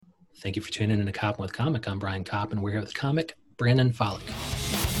Thank you for tuning in to Coppin with Comic. I'm Brian Kopp, and we're here with comic Brandon Follick.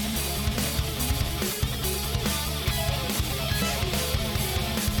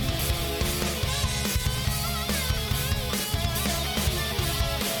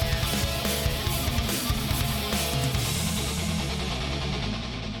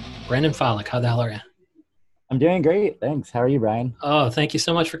 Brandon Follick, how the hell are you? I'm doing great. Thanks. How are you, Brian? Oh, thank you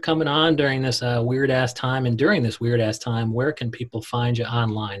so much for coming on during this weird-ass time. And during this weird-ass time, where can people find you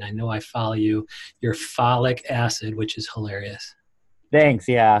online? I know I follow you. Your Folic Acid, which is hilarious. Thanks.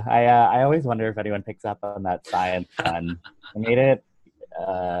 Yeah, I always wonder if anyone picks up on that science pun. I made it,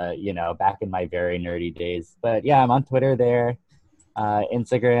 back in my very nerdy days. But yeah, I'm on Twitter there.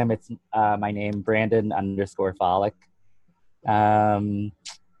 Instagram, it's my name, Brandon_Follick.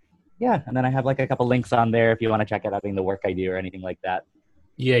 Yeah, and then I have like a couple links on there if you want to check out the work I do or anything like that.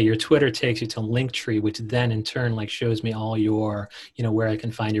 Yeah, your Twitter takes you to Linktree, which then in turn shows me all your, where I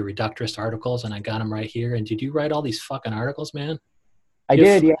can find your Reductress articles, and I got them right here. And did you write all these fucking articles, man? I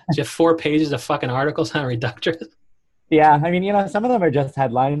did, yeah. Just 4 pages of fucking articles on Reductress? Yeah, I mean, some of them are just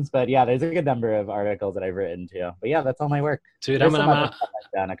headlines, but yeah, there's a good number of articles that I've written too. But yeah, that's all my work. Dude, there's some other stuff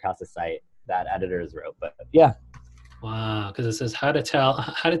I've done across the site that editors wrote, but yeah. Wow, because it says how to tell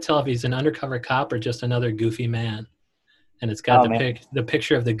if he's an undercover cop or just another goofy man, and it's got the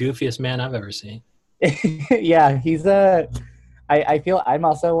picture of the goofiest man I've ever seen. Yeah, he's I feel I'm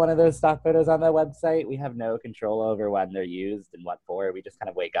also one of those stock photos on the website. We have no control over when they're used and what for. We just kind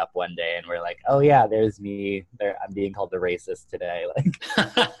of wake up one day and we're like, oh yeah, there's me. I'm being called the racist today.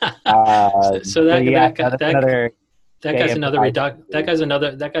 So that guy's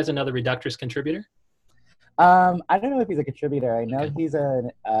another Reductress contributor. I don't know if he's a contributor. I know he's an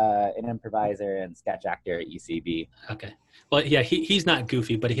improviser and sketch actor at UCB. Okay. Well, yeah, he's not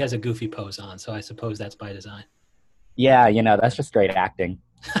goofy, but he has a goofy pose on, so I suppose that's by design. Yeah, that's just great acting.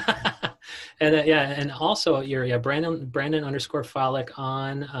 And also you're Brandon_Follick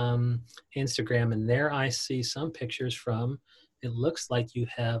on Instagram, and there I see some pictures from. It looks like you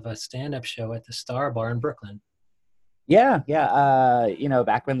have a stand-up show at the Star Bar in Brooklyn. Yeah.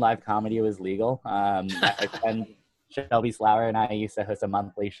 Back when live comedy was legal, my friend Shelby Slower and I used to host a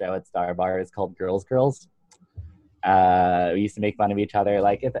monthly show at Star Bar. It's called Girls. We used to make fun of each other.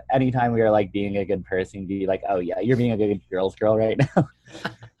 Like, if anytime we were being a good person, be like, oh yeah, you're being a good girl right now.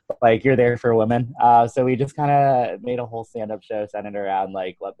 You're there for women. So we just kind of made a whole stand-up show centered around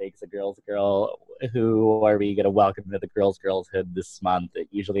what makes a girl's girl. Who are we going to welcome to the girls' hood this month? It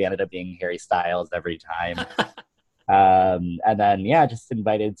usually ended up being Harry Styles every time. And then, just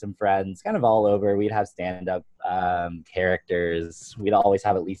invited some friends kind of all over. We'd have stand-up characters. We'd always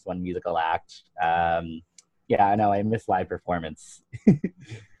have at least one musical act. I know I miss live performance.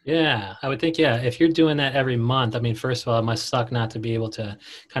 Yeah, I would think, if you're doing that every month, I mean, first of all, it must suck not to be able to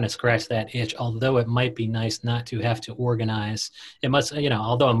kind of scratch that itch, although it might be nice not to have to organize. It must,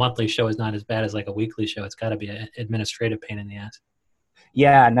 although a monthly show is not as bad as a weekly show, it's got to be an administrative pain in the ass.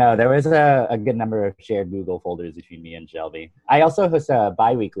 Yeah, no, there was a good number of shared Google folders between me and Shelby. I also host a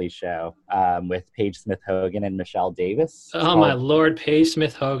bi-weekly show with Paige Smith Hogan and Michelle Davis. Oh, my Lord, Paige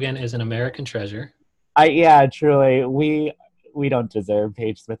Smith Hogan is an American treasure. Truly, we don't deserve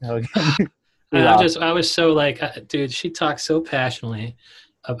Paige Smith Hogan. I was so dude, she talks so passionately.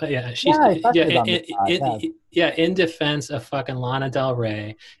 In defense of fucking Lana Del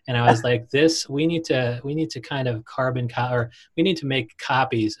Rey, and I was like, we need to kind of we need to make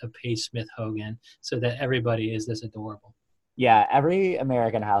copies of Paige Smith Hogan so that everybody is this adorable. Yeah, every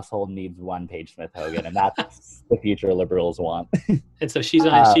American household needs one Paige Smith Hogan, and that's the future liberals want. And so she's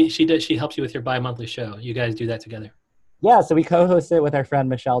on. She helps you with your bi-monthly show. You guys do that together. Yeah, so we co-host it with our friend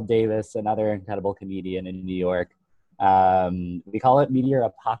Michelle Davis, another incredible comedian in New York. We call it Meteor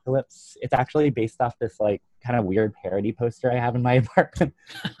Apocalypse. It's actually based off this kind of weird parody poster I have in my apartment.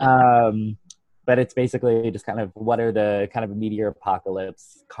 But it's basically just kind of what are the kind of meteor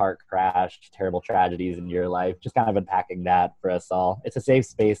apocalypse, car crash, terrible tragedies in your life, just kind of unpacking that for us all. It's a safe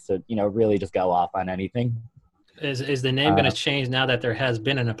space to, really just go off on anything. Is the name going to change now that there has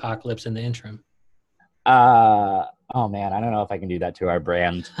been an apocalypse in the interim? Oh man, I don't know if I can do that to our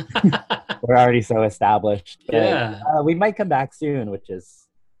brand. We're already so established. But, we might come back soon, which is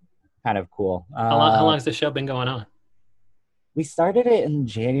kind of cool. How long has the show been going on? We started it in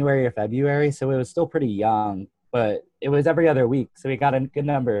January or February, so it was still pretty young, but it was every other week, so we got a good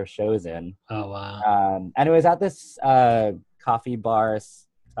number of shows in. Oh, wow. And it was at this coffee bar,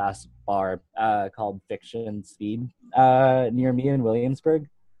 fast bar called Fiction Speed near me in Williamsburg.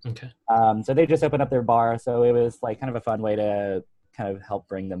 Okay. So they just opened up their bar, so it was kind of a fun way to kind of help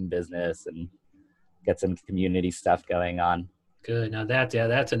bring them business and get some community stuff going on. Good. Now that's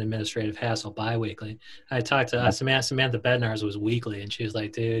an administrative hassle biweekly. I talked to Yeah. Samantha Bednar's was weekly, and she was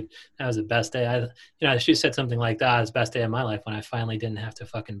like, "Dude, that was the best day." She said something like that. "It was the best day of my life when I finally didn't have to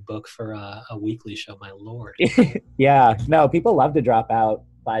fucking book for a weekly show." My lord. Yeah, no, people love to drop out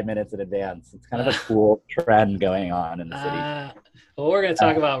 5 minutes in advance. It's kind of a cool trend going on in the city. Well, we're gonna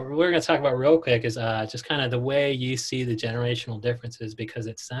talk about real quick is just kind of the way you see the generational differences, because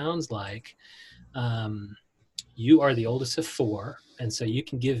it sounds like you are the oldest of four, and so you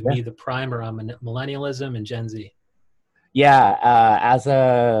can give Yeah. me the primer on millennialism and Gen Z. Yeah, as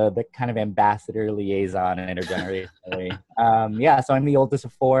the kind of ambassador liaison intergenerationally. Yeah, so I'm the oldest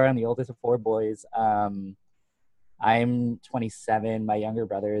of four. I'm the oldest of four boys. I'm 27. My younger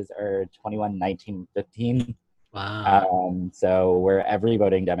brothers are 21, 19, 15. Wow. So we're every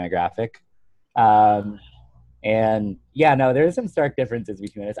voting demographic. And yeah, no, there's some stark differences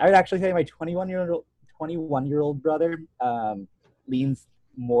between us. I would actually say my 21-year-old brother leans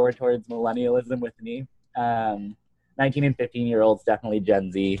more towards millennialism with me. 19 and 15-year-olds definitely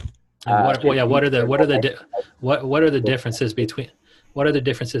Gen Z. What are the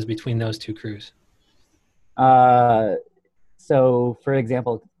differences between those two crews? So for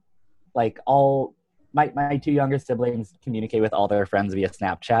example, like all my two younger siblings communicate with all their friends via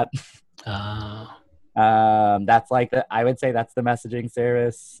Snapchat. That's like I would say that's the messaging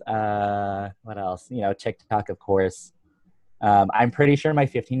service. What else? TikTok, of course. I'm pretty sure my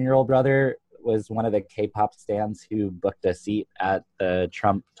 15-year-old brother was one of the K-pop stans who booked a seat at the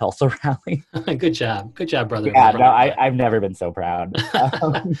Trump Tulsa rally. Good job, brother. Yeah, no, I've never been so proud.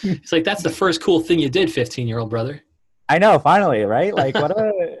 It's like, that's the first cool thing you did, 15-year-old brother. I know, finally, right? Like,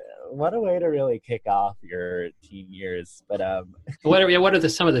 what a way to really kick off your teen years. But what are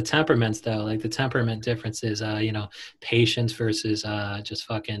some of the temperaments though? Like the temperament differences, patience versus just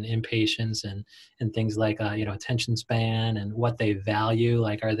fucking impatience, and things like attention span and what they value.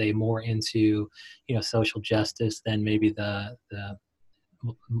 Like, are they more into social justice than maybe the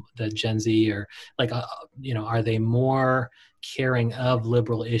Gen Z, or like are they more caring of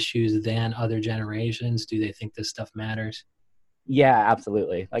liberal issues than other generations? Do they think this stuff matters? Yeah,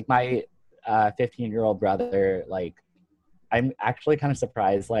 absolutely. Like my 15-year-old brother, like I'm actually kind of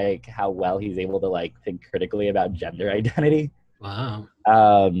surprised like how well he's able to like think critically about gender identity. Wow.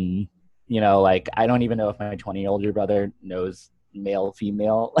 Like I don't even know if my 20-year-old brother knows male,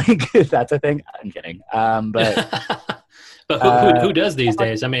 female, like if that's a thing. I'm kidding. But but who does these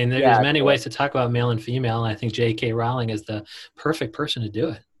days? I mean, there's many cool. ways to talk about male and female, and I think J.K. Rowling is the perfect person to do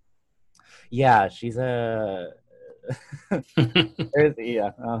it. Yeah, she's a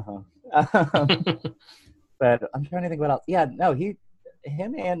yeah. But I'm trying to think what else. Yeah, no, him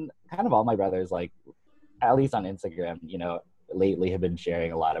and kind of all my brothers, like at least on Instagram, lately have been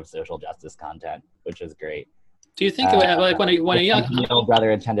sharing a lot of social justice content, which is great. Do you think like when a young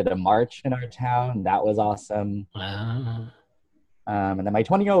brother attended a march in our town? That was awesome. Wow. And then my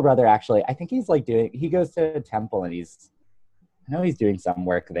 20-year-old brother, actually, I think he's like he goes to a temple, and I know he's doing some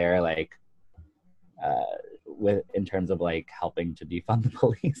work there, like in terms of like helping to defund the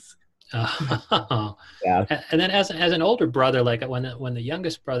police. Oh. Yeah. And then as an older brother, like when the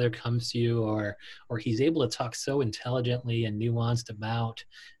youngest brother comes to you, or he's able to talk so intelligently and nuanced about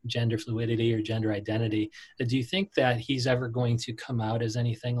gender fluidity or gender identity, do you think that he's ever going to come out as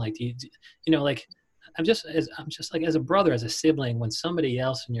anything? Like, like I'm just like, as a brother, as a sibling, when somebody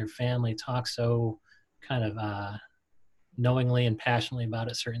else in your family talks so kind of knowingly and passionately about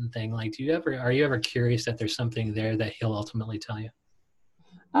a certain thing, like are you ever curious that there's something there that he'll ultimately tell you?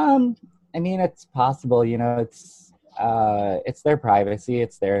 I mean, it's possible, it's their privacy,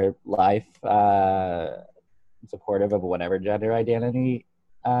 it's their life, supportive of whatever gender identity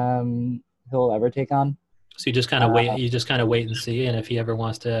he'll ever take on. So you just kind of wait and see, and if he ever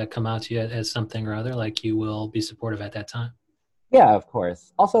wants to come out to you as something or other, like, you will be supportive at that time. Yeah, of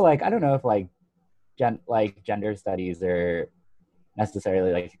course. Also, like, I don't know if like gender studies are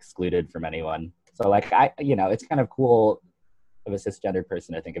necessarily like excluded from anyone. So like it's kind of cool of a cisgender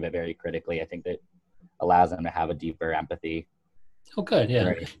person to think of it very critically. I think that allows them to have a deeper empathy. Oh, good. Yeah.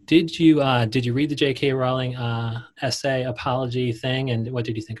 Right. Did you read the J.K. Rowling essay apology thing, and what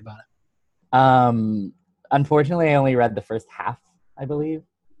did you think about it? Unfortunately, I only read the first half, I believe.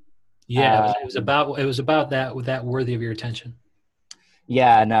 Yeah, it was about that worthy of your attention.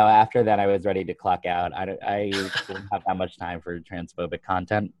 Yeah, no, after that I was ready to clock out. I didn't have that much time for transphobic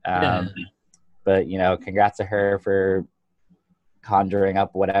content. But congrats to her for conjuring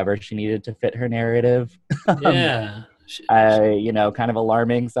up whatever she needed to fit her narrative. Yeah. Kind of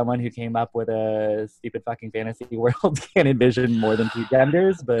alarming. Someone who came up with a stupid fucking fantasy world can envision more than two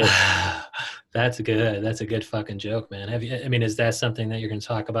genders, but That's good. That's a good fucking joke, man. Have you? I mean, is that something that you're going to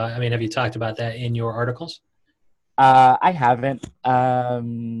talk about? I mean, have you talked about that in your articles? I haven't.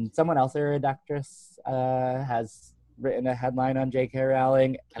 Someone else, a redactress, has written a headline on J.K.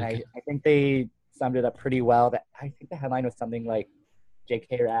 Rowling, and Okay. I think they summed it up pretty well. That I think the headline was something like,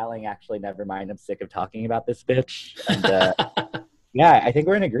 "J.K. Rowling, actually, never mind. I'm sick of talking about this bitch." And yeah, I think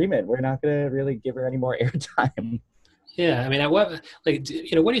we're in agreement. We're not gonna really give her any more airtime. Yeah, I mean, what like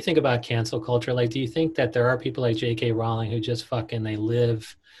what do you think about cancel culture? Like, do you think that there are people like J.K. Rowling who just fucking they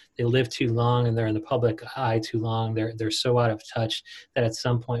live too long and they're in the public eye too long. They're so out of touch that at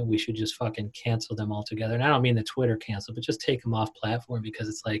some point we should just fucking cancel them altogether. And I don't mean the Twitter cancel, but just take them off platform because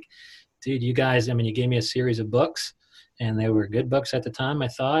it's like, dude, you guys. I mean, you gave me a series of books. And they were good books at the time, I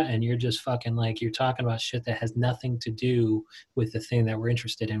thought. And you're just fucking like, you're talking about shit that has nothing to do with the thing that we're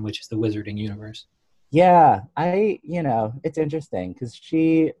interested in, which is the wizarding universe. Yeah, it's interesting because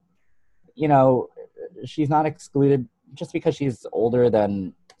you know, she's not excluded just because she's older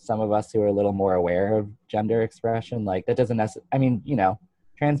than some of us who are a little more aware of gender expression. Like that doesn't necessarily, I mean,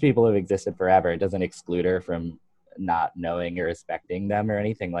 trans people have existed forever. It doesn't exclude her from not knowing or respecting them or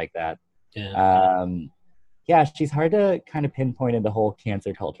anything like that. Yeah. Um, yeah, she's hard to kind of pinpoint in the whole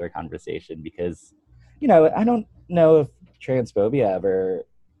cancer culture conversation because, I don't know if transphobia ever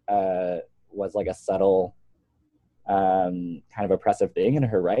was like a subtle kind of oppressive thing in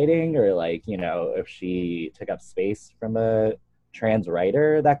her writing, or like, if she took up space from a trans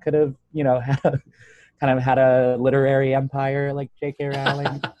writer that could have, kind of had a literary empire like J.K.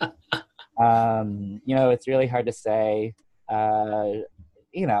 Rowling. It's really hard to say. I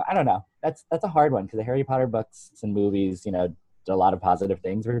don't know. That's a hard one because the Harry Potter books and movies, did a lot of positive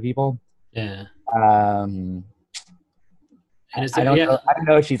things for people. Yeah. Um, And is I there, don't yeah, know. I don't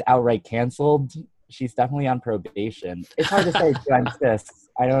know if she's outright canceled. She's definitely on probation. It's hard to say too. I'm cis.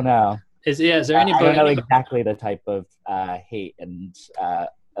 I don't know. is there any I don't book? know exactly the type of hate and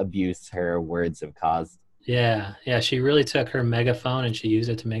abuse her words have caused. Yeah, yeah, she really took her megaphone and she used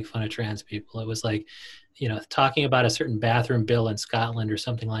it to make fun of trans people. It was like, talking about a certain bathroom bill in Scotland or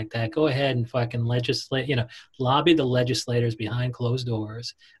something like that. Go ahead and fucking legislate, lobby the legislators behind closed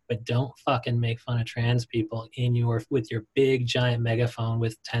doors, but don't fucking make fun of trans people with your big giant megaphone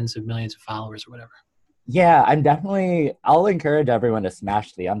with tens of millions of followers or whatever. Yeah, I'll encourage everyone to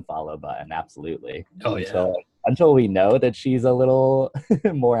smash the unfollow button. Absolutely. Oh yeah. Until we know that she's a little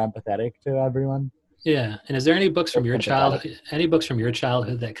more empathetic to everyone. Yeah. And is there any books Or from your sympathetic.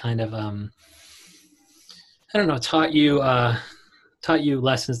 childhood, that kind of I don't know, taught you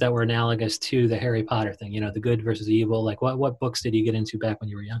lessons that were analogous to the Harry Potter thing, the good versus evil. Like what books did you get into back when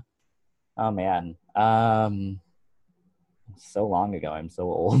you were young? Oh man. So long ago. I'm so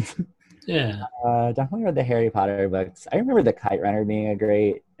old. Yeah. Definitely read the Harry Potter books. I remember The Kite Runner being a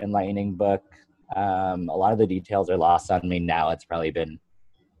great, enlightening book. A lot of the details are lost on me now. It's probably been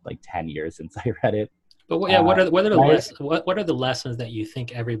like 10 years since I read it. But yeah, I, what are the lessons that you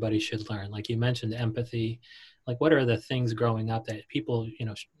think everybody should learn? Like you mentioned empathy. Like what are the things growing up that people,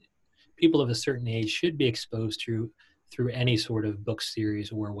 people of a certain age should be exposed to through any sort of book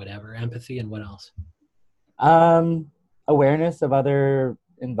series or whatever? Empathy and what else? Awareness of other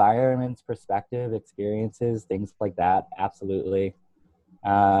environments, perspective, experiences, things like that. Absolutely.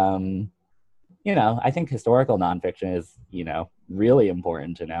 Um, I think historical nonfiction is, really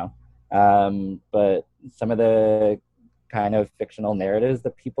important to know. But some of the kind of fictional narratives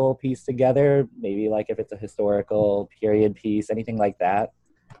that people piece together, maybe like if it's a historical period piece, anything like that,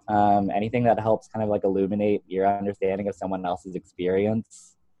 anything that helps kind of like illuminate your understanding of someone else's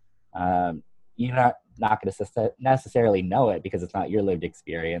experience. You're not going to necessarily know it because it's not your lived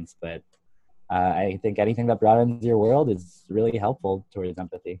experience, but I think anything that broadens your world is really helpful towards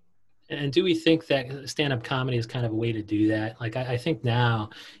empathy. And do we think that stand-up comedy is kind of a way to do that? Like I think now,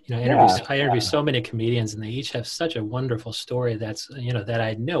 Yeah, I interview so many comedians, and they each have such a wonderful story that's that I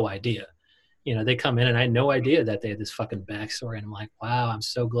had no idea. They come in and I had no idea that they had this fucking backstory, and I'm like, wow, I'm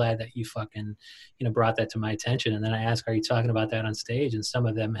so glad that you fucking brought that to my attention. And then I ask, are you talking about that on stage? And some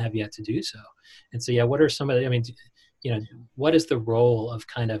of them have yet to do so. And so yeah, what are some of the? I mean, what is the role of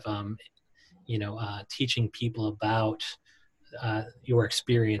kind of teaching people about your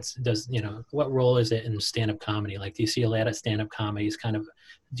experience? What role is it in stand-up comedy? Like, do you see a lot of stand-up comedies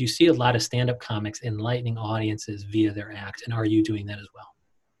do you see a lot of stand-up comics enlightening audiences via their act, and are you doing that as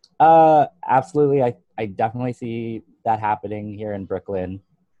well? Absolutely. I definitely see that happening here in Brooklyn.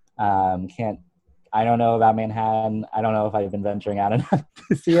 Can't I don't know about Manhattan. I don't know if I've been venturing out enough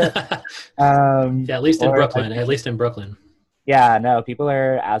to see it. Yeah, at least in Brooklyn. At least in Brooklyn. Yeah, no, people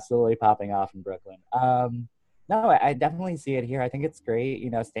are absolutely popping off in Brooklyn. No, I definitely see it here. I think it's great.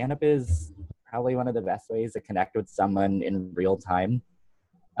 Stand up is probably one of the best ways to connect with someone in real time.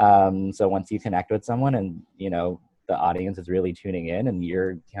 So once you connect with someone and, you know, the audience is really tuning in and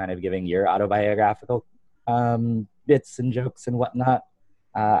you're kind of giving your autobiographical bits and jokes and whatnot,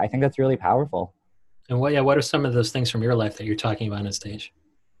 I think that's really powerful. And what are some of those things from your life that you're talking about on stage?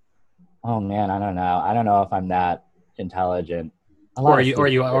 Oh man, I don't know. I don't know if I'm that intelligent. A Or lot are of you, or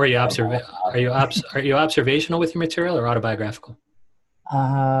secrets. you, or are you observational with your material or autobiographical?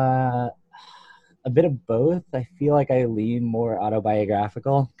 Uh, a bit of both. I feel like I lean more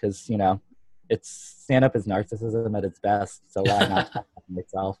autobiographical because, you know, it's stand up is narcissism at its best. So why not talk about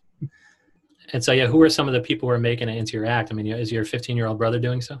myself? And so, yeah, who are some of the people who are making it into your act? I mean, is your 15-year-old brother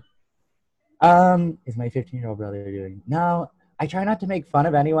doing so? Is my 15-year-old brother doing? No, I try not to make fun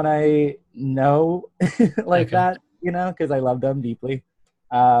of anyone I know like Okay. that, you know, because I love them deeply.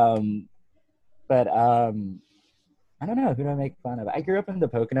 Um, but I don't know who do I make fun of. I grew up in the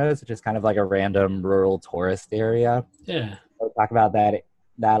Poconos, which is kind of like a random rural tourist area. Yeah. I'll talk about that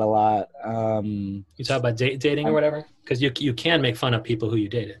a lot. You talk about dating or whatever? Because you can make fun of people who you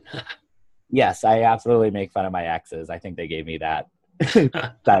dated. Yes, I absolutely make fun of my exes. I think they gave me that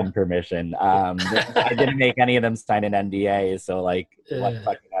that permission. I didn't make any of them sign an NDA, so like what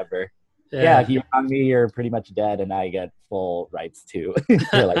fucking ever. Yeah, if you wrong me, you're pretty much dead, and I get full rights too.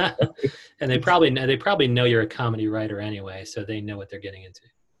 Like, and they probably know you're a comedy writer anyway, so they know what they're getting into.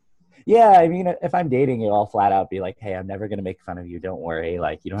 yeah, I mean, if I'm dating you, I'll flat out be like, "Hey, I'm never gonna make fun of you. Don't worry.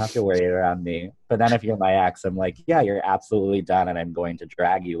 Like, you don't have to worry around me." But then if you're my ex, I'm like, "Yeah, you're absolutely done, and I'm going to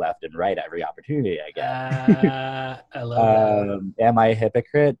drag you left and right every opportunity I get." I love that. Am I a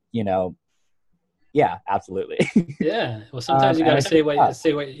hypocrite? You know, yeah, absolutely. Yeah. Well, sometimes you got to say what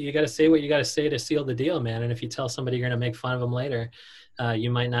you got to say to seal the deal, man. And if you tell somebody you're going to make fun of them later,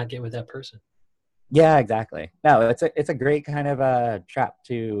 you might not get with that person. Yeah, exactly. No, it's a great kind of trap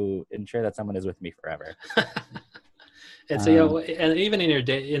to ensure that someone is with me forever. And so, and even in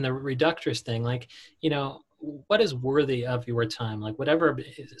in the reductress thing, like, what is worthy of your time? Like, whatever,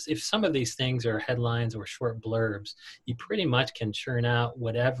 if some of these things are headlines or short blurbs, you pretty much can churn out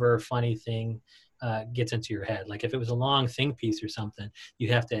whatever funny thing gets into your head. Like if it was a long think piece or something,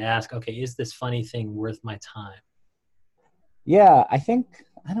 you have to ask, okay, is this funny thing worth my time? Yeah, I think,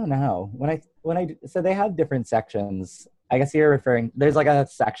 I don't know. So they have different sections. I guess you're referring, there's like a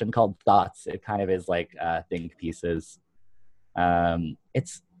section called thoughts. It kind of is like think pieces.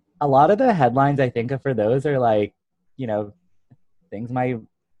 It's a lot of the headlines I think of for those are like, things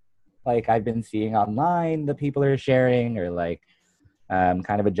I've been seeing online that people are sharing, or like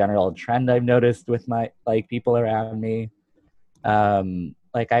kind of a general trend I've noticed with my people around me.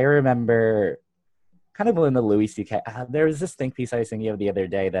 Like I remember kind of in the Louis C.K. There was this think piece I was thinking of the other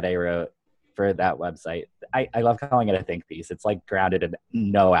day that I wrote for that website. I love calling it a think piece. It's like grounded in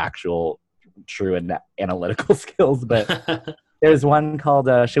no actual true and analytical skills, but there's one called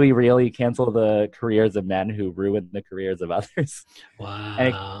 "Should we really cancel the careers of men who ruin the careers of others?"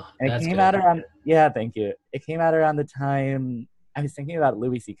 Wow, and it came out around. Yeah, thank you. It came out around the time I was thinking about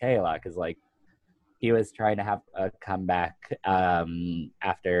Louis C.K. a lot because like he was trying to have a comeback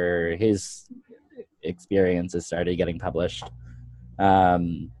after his experiences started getting published,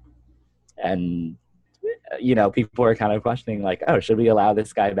 and people were kind of questioning like, oh, should we allow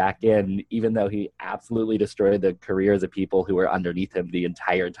this guy back in even though he absolutely destroyed the careers of people who were underneath him the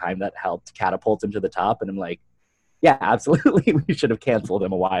entire time that helped catapult him to the top? And I'm like, yeah, absolutely, we should have canceled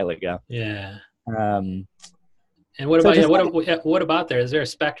him a while ago. Yeah. And what about what about there? Is there a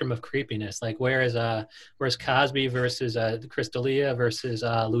spectrum of creepiness? Like where's Cosby versus Chris D'Elia versus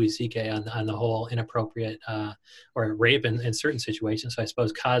Louis C.K. on the whole inappropriate or rape in certain situations? So I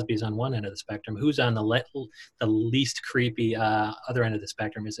suppose Cosby's on one end of the spectrum. Who's on the least creepy other end of the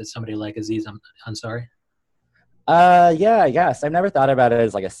spectrum? Is it somebody like Aziz Ansari? Yeah, I guess I've never thought about it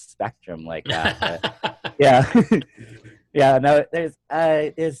as like a spectrum like that. Yeah. Yeah, no, there's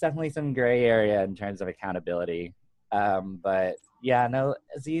definitely some gray area in terms of accountability. But yeah, no,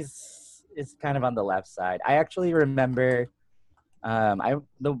 Aziz is kind of on the left side. I actually remember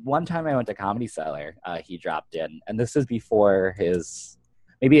the one time I went to Comedy Cellar, he dropped in, and this is before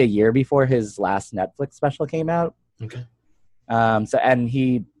maybe a year before his last Netflix special came out. Okay. And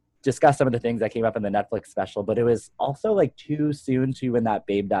he discussed some of the things that came up in the Netflix special, but it was also like too soon to when that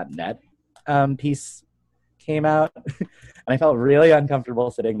Babe.net piece came out. And I felt really uncomfortable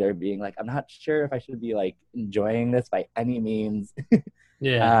sitting there being like, I'm not sure if I should be like enjoying this by any means.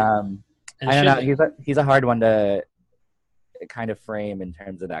 Yeah. I don't know. He's a hard one to kind of frame in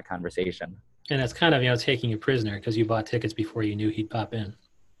terms of that conversation. And it's kind of, taking you prisoner because you bought tickets before you knew he'd pop in.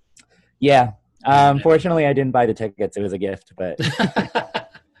 Yeah. Fortunately, I didn't buy the tickets. It was a gift, but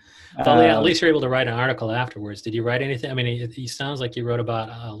Well, yeah, at least you're able to write an article afterwards. Did you write anything? I mean, he sounds like you wrote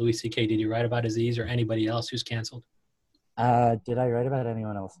about Louis C.K. Did you write about Aziz or anybody else who's canceled? Did I write about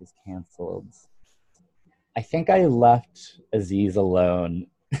anyone else who's canceled? I think I left Aziz alone.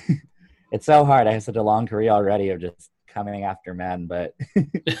 It's so hard. I have such a long career already of just coming after men, but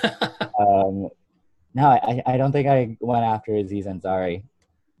no, I don't think I went after Aziz Ansari.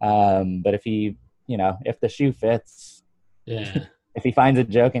 But if he, if the shoe fits, Yeah. if he finds a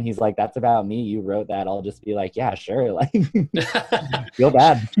joke and he's like, "That's about me, you wrote that," I'll just be like, "Yeah, sure." Like, feel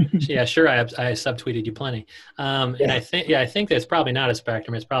bad. Yeah, sure. I subtweeted you plenty. And I think that's probably not a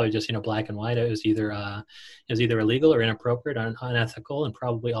spectrum. It's probably just, black and white. It was either illegal or inappropriate or unethical and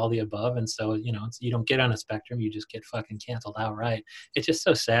probably all the above. And so, you don't get on a spectrum. You just get fucking canceled outright. It's just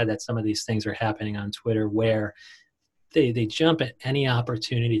so sad that some of these things are happening on Twitter where they jump at any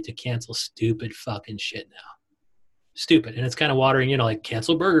opportunity to cancel stupid fucking shit now. Stupid. And it's kind of watering, like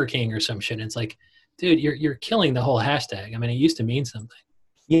cancel Burger King or some shit. And it's like, dude, you're killing the whole hashtag. I mean, it used to mean something.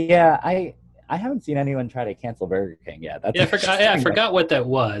 Yeah, I haven't seen anyone try to cancel Burger King yet. I forgot what that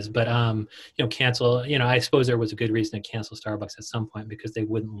was, but cancel. I suppose there was a good reason to cancel Starbucks at some point because they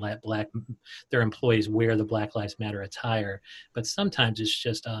wouldn't let their employees wear the Black Lives Matter attire. But sometimes it's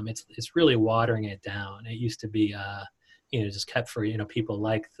just it's really watering it down. It used to be just kept for people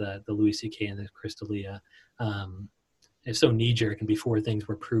like the Louis C.K. and the Chris D'Elia. It's so knee jerk and before things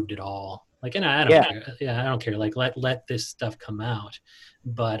were proved at all. Like, and I don't care. Yeah, I don't care. Like, let this stuff come out.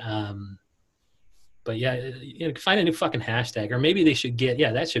 But yeah, find a new fucking hashtag, or maybe they should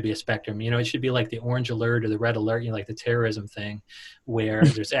that should be a spectrum. It should be like the orange alert or the red alert, like the terrorism thing, where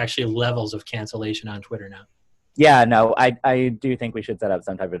there's actually levels of cancellation on Twitter now. Yeah, no, I do think we should set up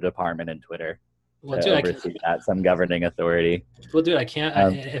some type of department in Twitter. Well, dude, oversee that, some governing authority. Well, dude, I can't.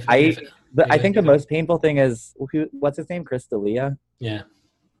 I think the most painful thing is what's his name, Chris D'Elia. Yeah,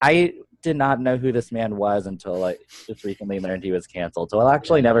 I did not know who this man was until I just recently learned he was canceled. So I'll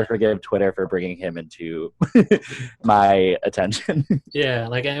actually never forgive Twitter for bringing him into my attention. Yeah,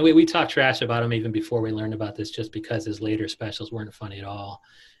 like we talked trash about him even before we learned about this, just because his later specials weren't funny at all.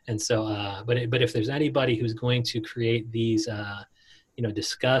 And so, but if there's anybody who's going to create these.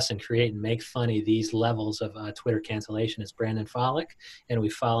 Discuss and create and make funny these levels of Twitter cancellation is Brandon Follick, and we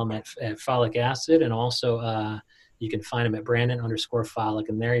follow him at Follick Acid, and also you can find him at Brandon_Follick,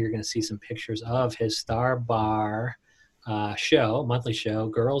 and there you're going to see some pictures of his Star Bar monthly show,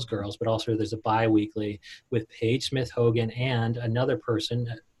 Girls, but also there's a bi-weekly with Paige Smith Hogan and another person,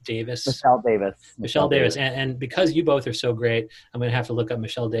 Michelle Davis. And because you both are so great, I'm going to have to look up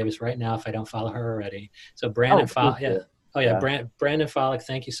Michelle Davis right now if I don't follow her already. So Brandon Follick, Brandon Follick,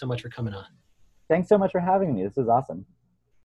 thank you so much for coming on. Thanks so much for having me. This is awesome.